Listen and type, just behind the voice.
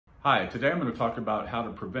Hi, today I'm going to talk about how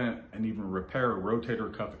to prevent and even repair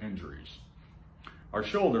rotator cuff injuries. Our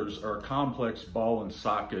shoulders are a complex ball and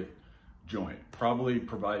socket joint. Probably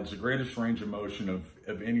provides the greatest range of motion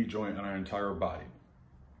of any joint in our entire body.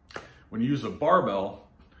 When you use a barbell,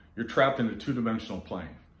 you're trapped in a two-dimensional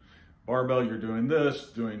plane. Barbell, you're doing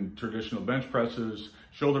this, doing traditional bench presses.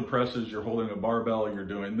 Shoulder presses, you're holding a barbell, you're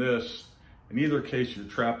doing this. In either case, you're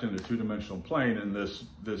trapped in a two-dimensional plane, and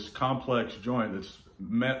this complex joint that's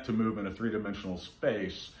meant to move in a three-dimensional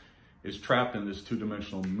space is trapped in this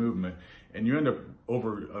two-dimensional movement, and you end up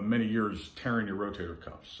over many years tearing your rotator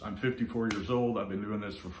cuffs. I'm 54 years old. I've been doing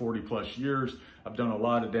this for 40 plus years. I've done a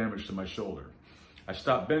lot of damage to my shoulder. I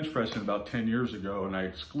stopped bench pressing about 10 years ago, and I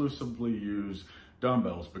exclusively use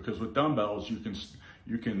dumbbells because with dumbbells you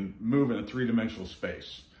can move in a three-dimensional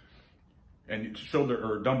space. And shoulder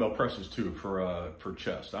or dumbbell presses too for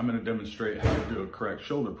chest. I'm going to demonstrate how to do a correct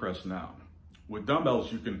shoulder press now. With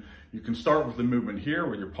dumbbells, you can start with the movement here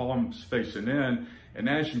with your palms facing in, and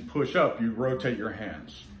as you push up, you rotate your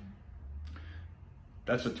hands.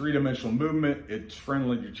 That's a three-dimensional movement. It's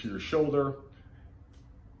friendly to your shoulder.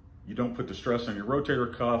 You don't put the stress on your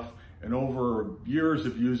rotator cuff. And over years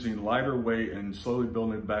of using lighter weight and slowly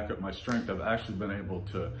building back up my strength, I've actually been able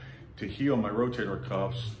to heal my rotator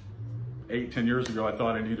cuffs. 8-10 years ago, I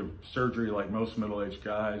thought I needed surgery like most middle-aged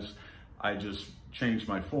guys. I just changed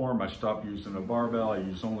my form. I stopped using a barbell. I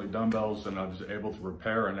used only dumbbells, and I was able to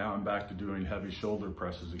repair, and now I'm back to doing heavy shoulder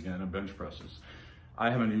presses again and bench presses. I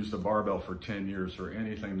haven't used a barbell for 10 years or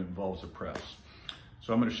anything that involves a press.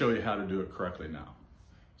 So I'm going to show you how to do it correctly now.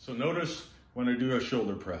 So notice when I do a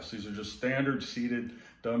shoulder press, these are just standard seated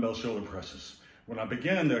dumbbell shoulder presses. When I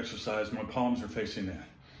begin the exercise, my palms are facing in.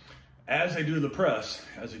 As I do the press,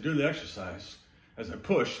 as I do the exercise, as I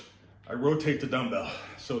push, I rotate the dumbbell.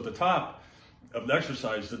 So at the top of the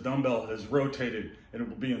exercise, the dumbbell is rotated and it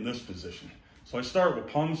will be in this position. So I start with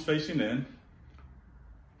palms facing in,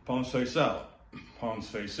 palms face out, palms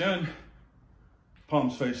face in,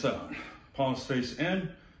 palms face out, palms face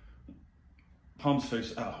in, palms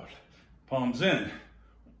face out, palms in,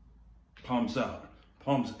 palms out,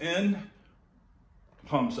 palms in,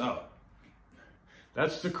 palms out.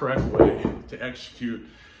 That's the correct way to execute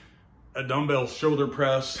a dumbbell shoulder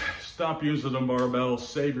press. Stop using a barbell,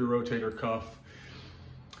 save your rotator cuff.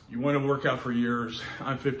 You want to work out for years.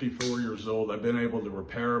 I'm 54 years old. I've been able to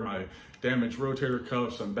repair my damaged rotator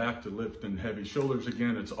cuffs. I'm back to lifting heavy shoulders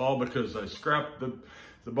again. It's all because I scrapped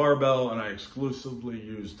the barbell and I exclusively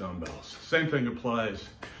use dumbbells. Same thing applies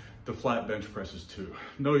to flat bench presses too.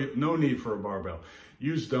 No need for a barbell.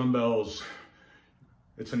 Use dumbbells.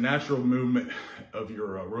 It's a natural movement of your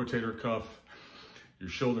rotator cuff, your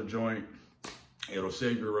shoulder joint. It'll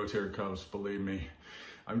save your rotator cuffs, believe me.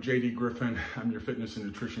 I'm JD Griffin. I'm your fitness and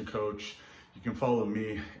nutrition coach. You can follow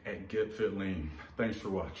me at Get Fit Lean. Thanks for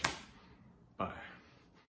watching.